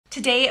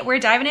Today, we're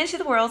diving into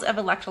the world of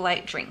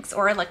electrolyte drinks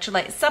or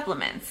electrolyte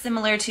supplements,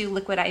 similar to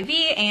Liquid IV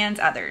and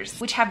others,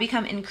 which have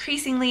become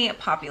increasingly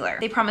popular.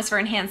 They promise for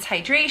enhanced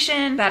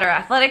hydration, better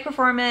athletic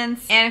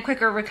performance, and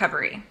quicker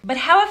recovery. But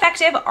how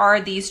effective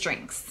are these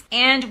drinks?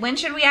 And when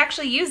should we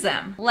actually use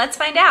them? Let's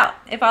find out.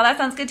 If all that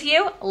sounds good to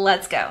you,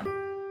 let's go.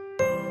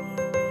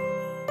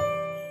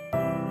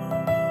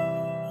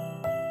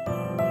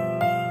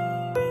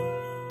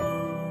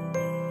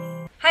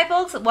 Hi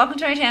folks, welcome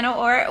to my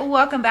channel, or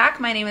welcome back.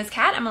 My name is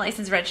Kat. I'm a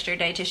licensed registered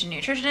dietitian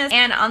nutritionist,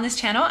 and on this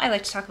channel I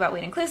like to talk about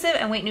weight inclusive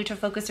and weight neutral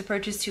focused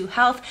approaches to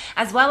health,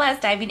 as well as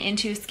diving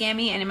into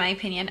scammy and, in my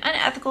opinion,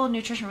 unethical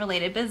nutrition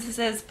related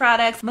businesses,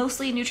 products,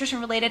 mostly nutrition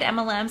related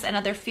MLMs, and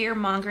other fear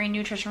mongering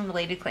nutrition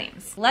related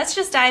claims. Let's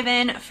just dive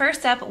in.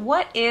 First up,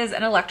 what is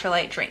an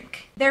electrolyte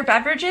drink? They're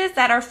beverages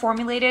that are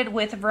formulated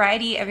with a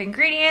variety of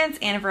ingredients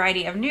and a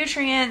variety of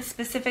nutrients,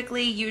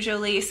 specifically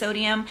usually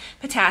sodium,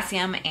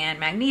 potassium, and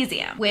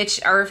magnesium,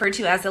 which are referred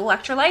to as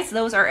electrolytes.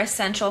 Those are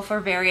essential for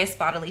various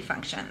bodily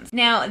functions.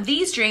 Now,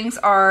 these drinks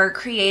are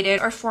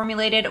created or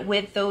formulated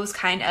with those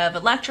kind of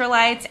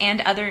electrolytes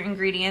and other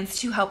ingredients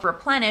to help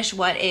replenish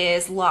what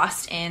is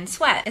lost in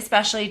sweat,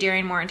 especially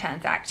during more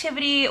intense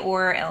activity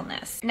or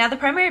illness. Now, the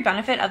primary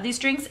benefit of these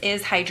drinks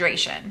is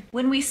hydration.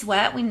 When we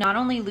sweat, we not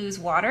only lose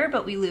water,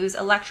 but we lose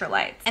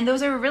electrolytes. And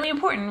those are really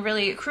important,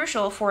 really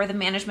crucial for the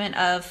management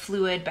of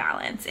fluid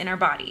balance in our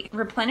body.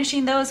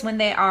 Replenishing those when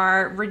they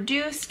are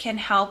reduced can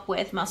help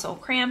with muscle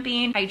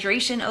cramping,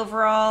 hydration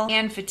overall,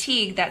 and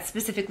fatigue that's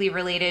specifically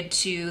related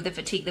to the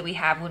fatigue that we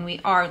have when we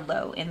are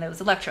low in those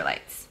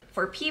electrolytes.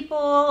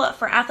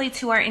 For athletes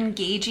who are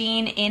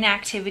engaging in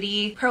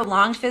activity,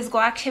 prolonged physical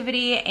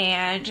activity,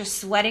 and just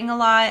sweating a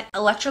lot,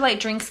 electrolyte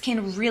drinks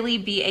can really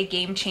be a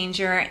game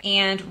changer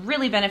and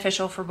really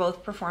beneficial for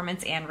both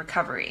performance and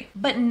recovery.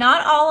 But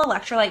not all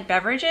electrolyte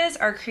beverages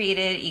are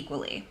created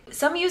equally.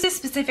 Some use a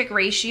specific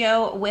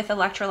ratio with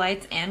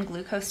electrolytes and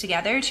glucose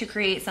together to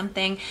create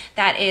something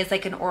that is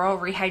like an oral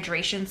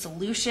rehydration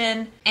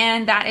solution,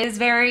 and that is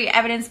very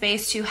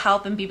evidence-based to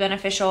help and be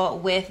beneficial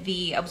with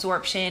the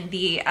absorption,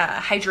 the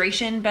hydration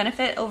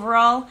benefit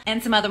overall,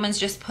 and some other ones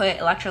just put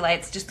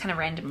electrolytes just kind of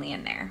randomly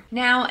in there.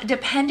 Now,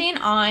 depending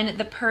on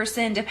the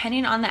person,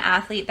 depending on the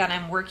athlete that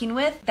I'm working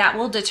with, that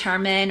will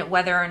determine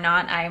whether or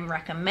not I'm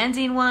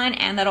recommending one,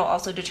 and that'll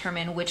also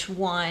determine which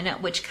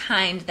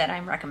kind that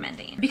I'm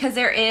recommending. Because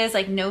there is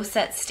like no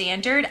set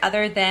standard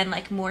other than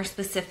like more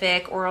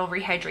specific oral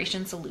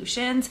rehydration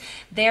solutions.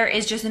 There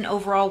is just an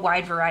overall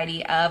wide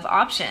variety of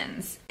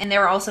options, and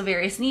there are also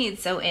various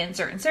needs. So in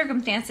certain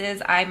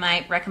circumstances, I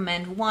might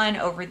recommend one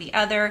over the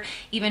other,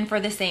 even for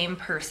the same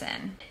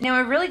person. Now,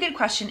 a really good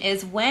question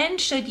is, when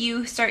should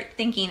you start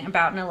thinking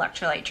about an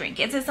electrolyte drink?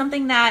 Is it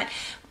something that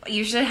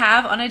you should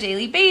have on a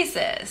daily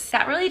basis?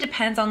 That really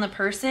depends on the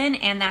person,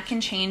 and that can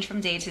change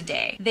from day to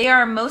day. They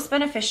are most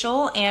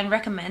beneficial and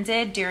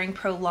recommended during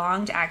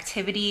prolonged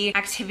activity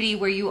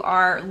where you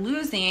are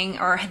losing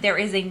or there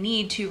is a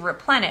need to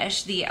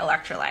replenish the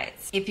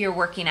electrolytes. If you're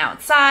working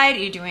outside,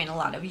 you're doing a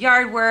lot of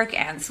yard work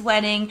and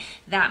sweating,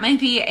 that might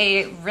be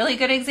a really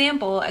good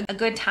example, a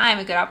good time,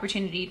 a good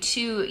opportunity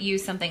to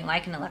use something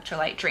like an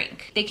electrolyte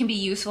drink. They can be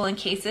useful in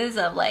cases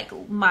of like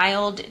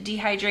mild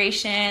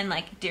dehydration,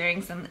 like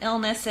during some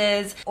illness,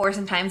 or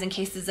sometimes in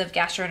cases of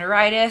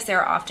gastroenteritis.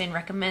 They're often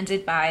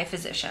recommended by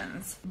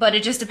physicians. But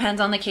it just depends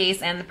on the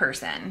case and the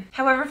person.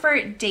 However, for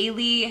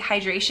daily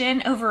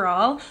hydration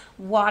overall,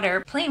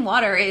 plain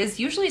water is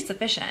usually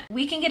sufficient.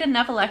 We can get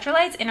enough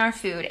electrolytes in our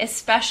food,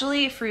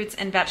 especially fruits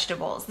and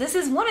vegetables. This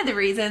is one of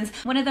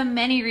the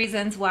many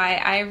reasons why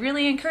I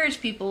really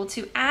encourage people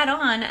to add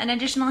on an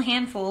additional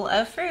handful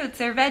of fruits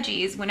or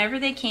veggies whenever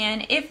they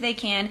can, if they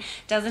can.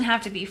 Doesn't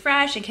have to be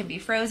fresh, it can be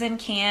frozen,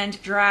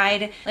 canned,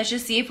 dried. Let's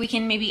just see if we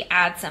can maybe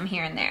add some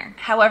here and there.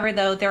 However,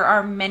 though, there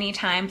are many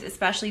times,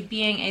 especially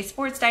being a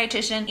sports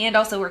dietitian and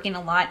also working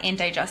a lot in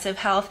digestive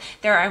health,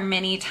 there are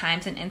many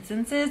times and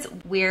instances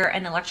where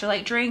an electrolyte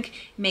drink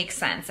makes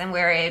sense and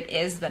where it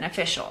is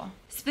beneficial.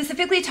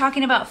 Specifically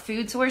talking about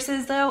food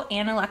sources though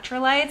and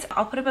electrolytes,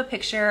 I'll put up a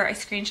picture. I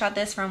screenshot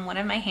this from one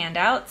of my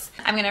handouts.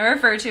 I'm going to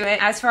refer to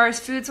it. As far as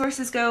food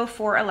sources go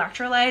for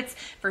electrolytes,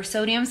 for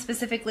sodium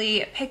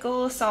specifically,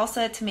 pickles,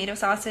 salsa, tomato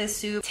sauces,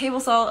 soup,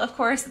 table salt, of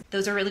course.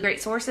 Those are really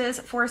great sources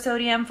for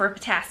sodium. For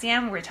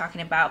potassium, we're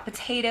talking about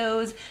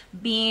potatoes,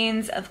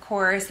 beans, of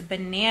course.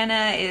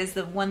 Banana is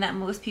the one that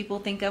most people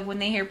think of when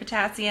they hear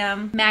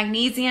potassium.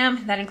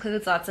 Magnesium, that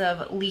includes lots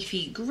of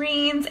leafy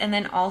greens, and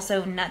then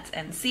also nuts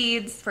and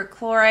seeds. For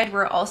chloride,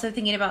 we're also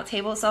thinking about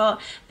table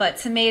salt, but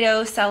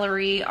tomato,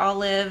 celery,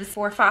 olives.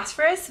 For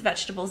phosphorus,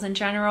 vegetables in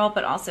general,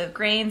 but also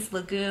grains,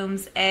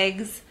 legumes,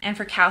 eggs. And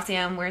for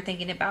calcium, we're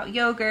thinking about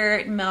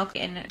yogurt, milk,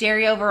 and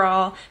dairy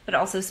overall, but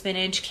also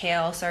spinach,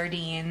 kale,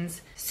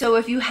 sardines, So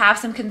if you have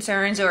some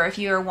concerns or if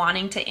you're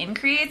wanting to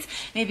increase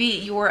maybe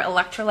your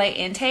electrolyte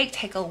intake,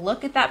 take a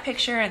look at that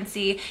picture and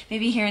see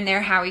maybe here and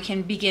there how we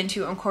can begin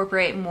to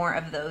incorporate more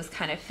of those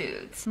kind of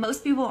foods.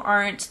 Most people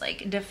aren't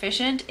like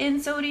deficient in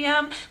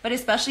sodium, but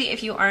especially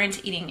if you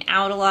aren't eating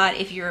out a lot,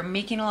 if you're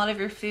making a lot of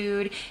your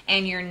food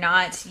and you're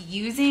not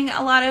using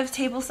a lot of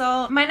table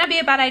salt, it might not be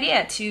a bad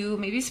idea to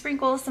maybe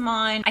sprinkle some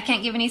on. I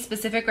can't give any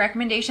specific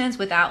recommendations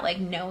without like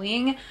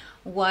knowing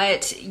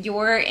what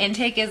your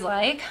intake is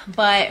like,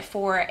 but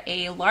for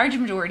a large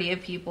majority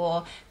of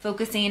people,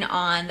 focusing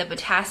on the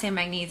potassium,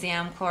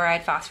 magnesium,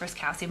 chloride, phosphorus,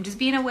 calcium, just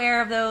being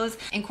aware of those,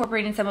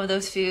 incorporating some of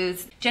those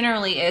foods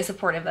generally is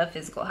supportive of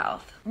physical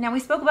health. Now, we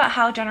spoke about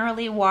how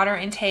generally water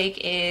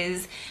intake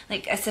is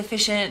like a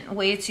sufficient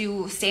way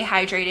to stay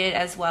hydrated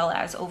as well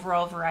as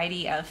overall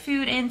variety of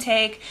food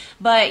intake,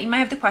 but you might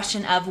have the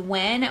question of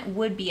when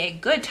would be a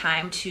good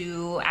time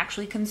to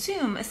actually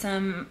consume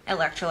some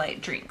electrolyte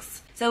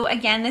drinks. So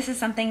again, this is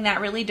something that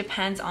really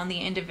depends on the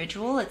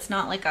individual. It's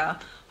not like a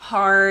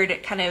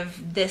hard kind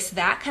of this,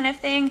 that kind of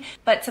thing,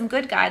 but some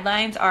good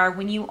guidelines are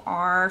when you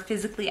are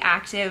physically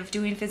active,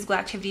 doing physical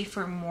activity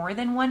for more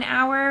than 1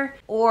 hour,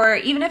 or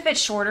even if it's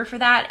shorter for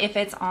that, if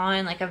it's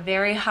on like a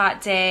very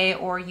hot day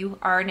or you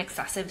are an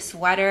excessive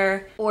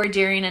sweater or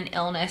during an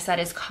illness that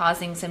is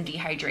causing some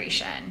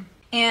dehydration.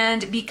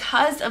 And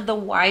because of the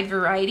wide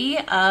variety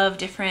of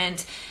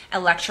different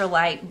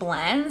electrolyte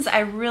blends,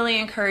 I really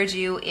encourage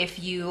you,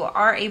 if you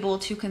are able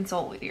to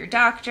consult with your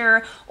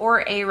doctor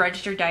or a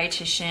registered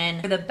dietitian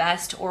for the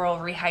best oral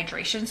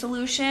rehydration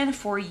solution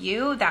for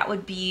you, that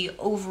would be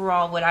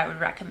overall what I would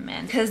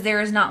recommend, because there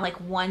is not like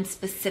one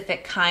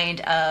specific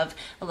kind of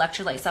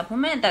electrolyte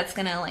supplement that's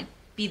gonna like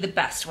be the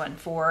best one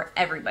for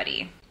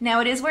everybody. Now,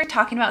 it is worth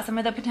talking about some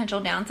of the potential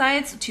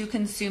downsides to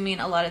consuming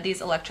a lot of these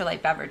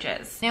electrolyte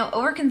beverages. Now,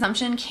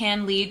 overconsumption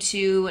can lead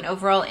to an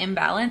overall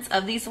imbalance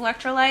of these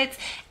electrolytes,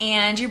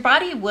 and your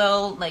body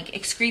will like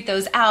excrete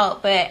those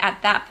out, but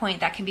at that point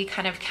that can be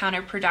kind of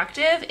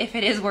counterproductive if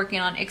it is working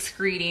on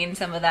excreting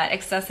some of that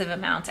excessive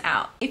amount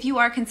out. If you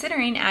are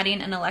considering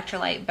adding an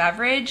electrolyte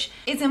beverage,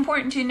 it's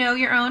important to know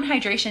your own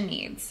hydration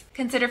needs.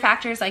 Consider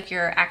factors like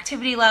your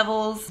activity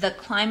levels, the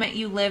climate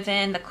you live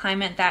in, the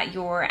climate that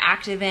you're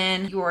active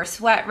in, your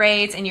sweat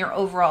rates, and your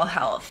overall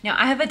health. Now,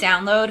 I have a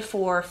download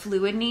for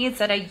fluid needs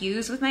that I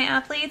use with my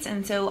athletes,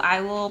 and so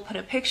I will put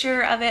a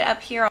picture of it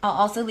up here. I'll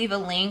also leave a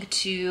link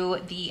to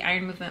the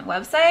Iron Movement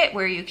website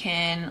where you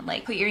can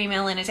like put your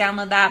email in and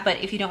download that, but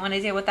if you don't want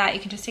to deal with that,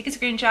 you can just take a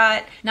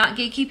screenshot. Not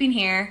gatekeeping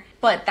here,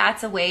 but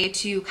that's a way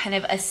to kind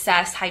of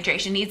assess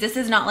hydration needs. This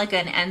is not like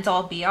an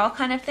end-all be-all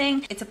kind of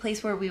thing. It's a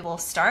place where we will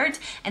start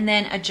and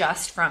then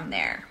adjust from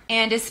there.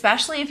 And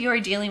especially if you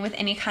are dealing with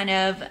any kind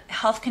of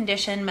health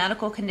condition,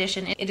 medical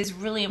condition, it is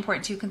really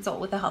important to consult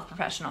with a health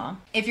professional.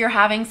 If you're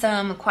having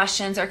some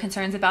questions or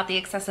concerns about the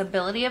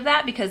accessibility of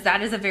that, because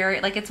that is a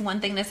very, like, it's one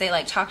thing to say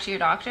like talk to your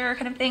doctor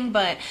kind of thing,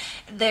 but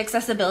the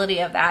accessibility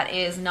of that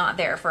is not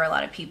there for a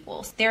lot of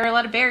people. There are a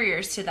lot of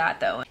barriers to that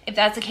though. If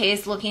that's the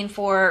case, looking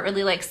for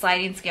really like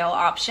sliding scale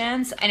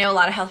options. I know a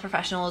lot of health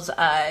professionals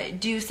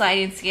do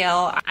sliding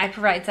scale. I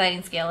provide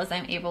sliding scale as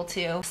I'm able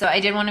to. So I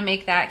did want to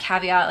make that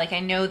caveat. Like, I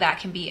know that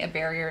can be a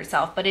barrier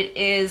itself, but it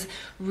is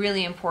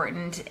really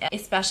important,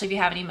 especially if you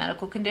have any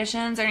medical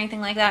conditions or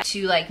anything like that,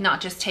 to like not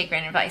just take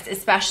random advice,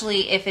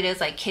 especially if it is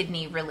like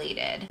kidney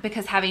related,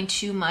 because having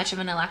too much of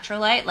an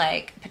electrolyte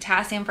like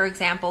potassium, for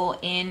example,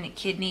 in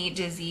kidney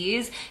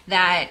disease,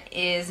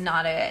 that's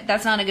not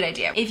a good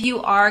idea. If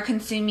you are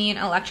consuming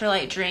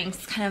electrolyte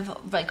drinks kind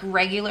of like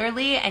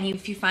regularly, and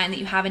if you find that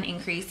you have an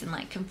increase in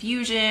like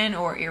confusion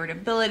or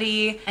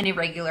irritability, an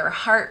irregular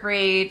heart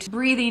rate,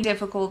 breathing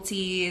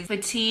difficulties,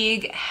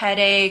 fatigue,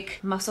 headache,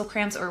 muscle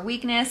cramps or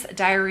weakness,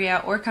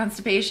 diarrhea or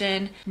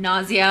constipation,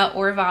 nausea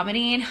or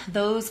vomiting,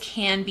 those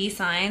can be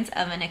signs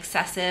of an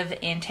excessive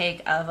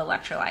intake of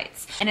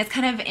electrolytes. And it's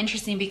kind of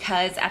interesting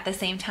because at the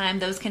same time,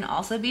 those can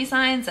also be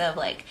signs of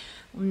like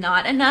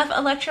not enough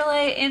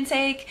electrolyte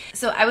intake.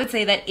 So I would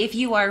say that if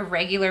you are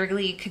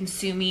regularly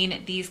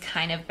consuming these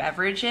kind of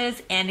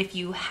beverages and if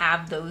you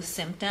have those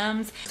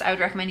symptoms, I would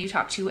recommend you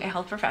talk to a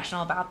health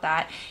professional about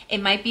that.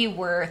 It might be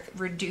worth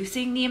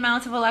reducing the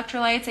amount of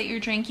electrolytes that you're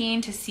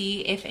drinking to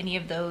see if any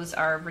of those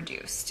are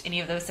reduced,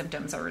 any of those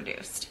symptoms are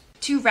reduced.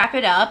 To wrap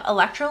it up,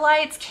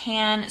 electrolytes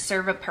can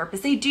serve a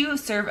purpose. They do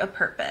serve a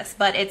purpose,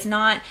 but it's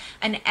not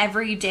an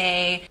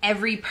everyday,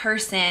 every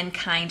person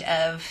kind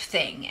of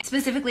thing.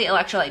 Specifically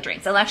electrolyte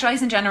drinks.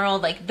 Electrolytes in general,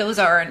 like those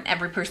are an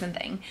every person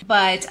thing,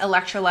 but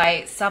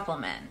electrolyte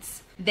supplements,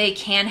 they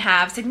can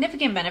have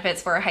significant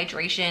benefits for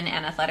hydration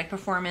and athletic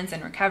performance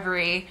and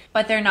recovery,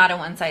 but they're not a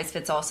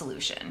one-size-fits-all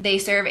solution. They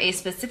serve a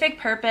specific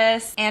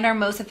purpose and are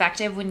most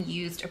effective when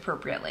used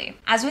appropriately.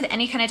 As with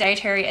any kind of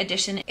dietary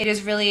addition, it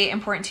is really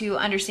important to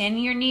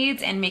understanding your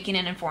needs and making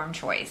an informed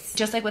choice.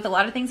 Just like with a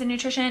lot of things in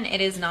nutrition, it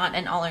is not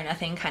an all or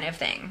nothing kind of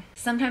thing.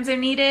 Sometimes they're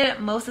needed,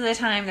 most of the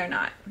time they're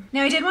not.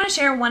 Now, I did want to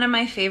share one of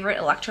my favorite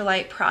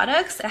electrolyte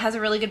products that has a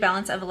really good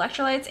balance of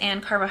electrolytes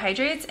and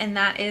carbohydrates, and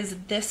that is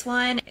this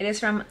one. It is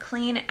from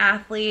Clean clean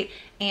athlete.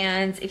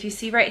 And if you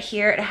see right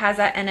here, it has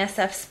that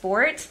NSF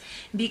Sport.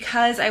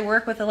 Because I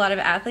work with a lot of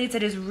athletes,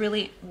 it is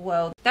really,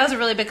 whoa, that was a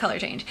really big color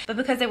change. But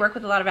because I work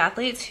with a lot of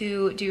athletes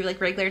who do like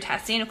regular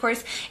testing, of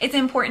course, it's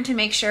important to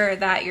make sure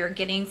that you're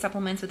getting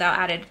supplements without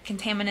added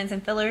contaminants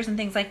and fillers and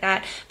things like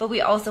that. But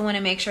we also want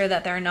to make sure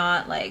that they're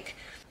not like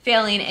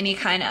failing any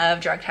kind of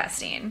drug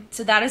testing.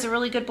 So that is a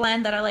really good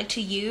blend that I like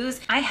to use.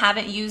 I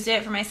haven't used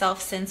it for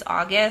myself since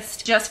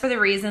August, just for the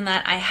reason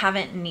that I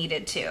haven't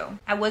needed to.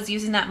 I was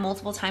using that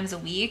multiple times a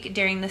week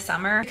during the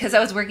summer because I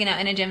was working out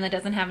in a gym that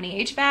doesn't have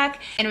any HVAC,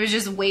 and it was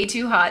just way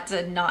too hot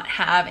to not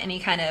have any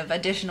kind of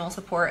additional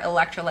support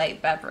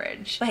electrolyte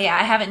beverage. But yeah,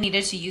 I haven't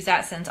needed to use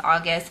that since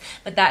August,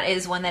 but that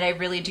is one that I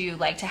really do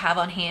like to have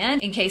on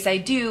hand in case I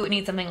do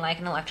need something like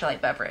an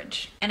electrolyte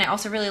beverage. And I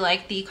also really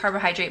like the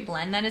carbohydrate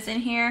blend that is in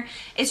here.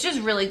 It's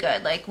just really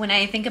good. Like when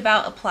I think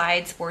about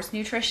applied sports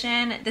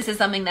nutrition, this is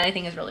something that I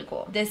think is really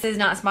cool. This is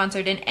not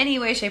sponsored in any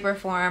way, shape, or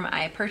form.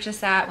 I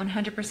purchased that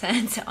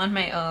 100% on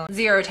my own.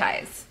 Zero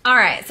ties. All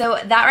right, so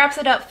that wraps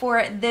it up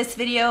for this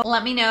video.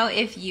 Let me know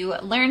if you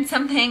learned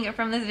something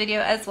from this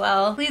video as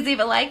well. Please leave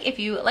a like if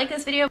you like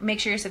this video.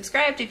 Make sure you're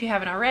subscribed if you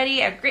haven't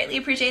already. I greatly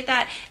appreciate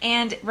that.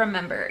 And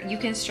remember, you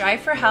can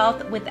strive for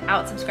health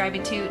without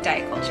subscribing to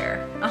diet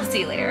culture. I'll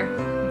see you later.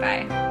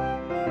 Bye.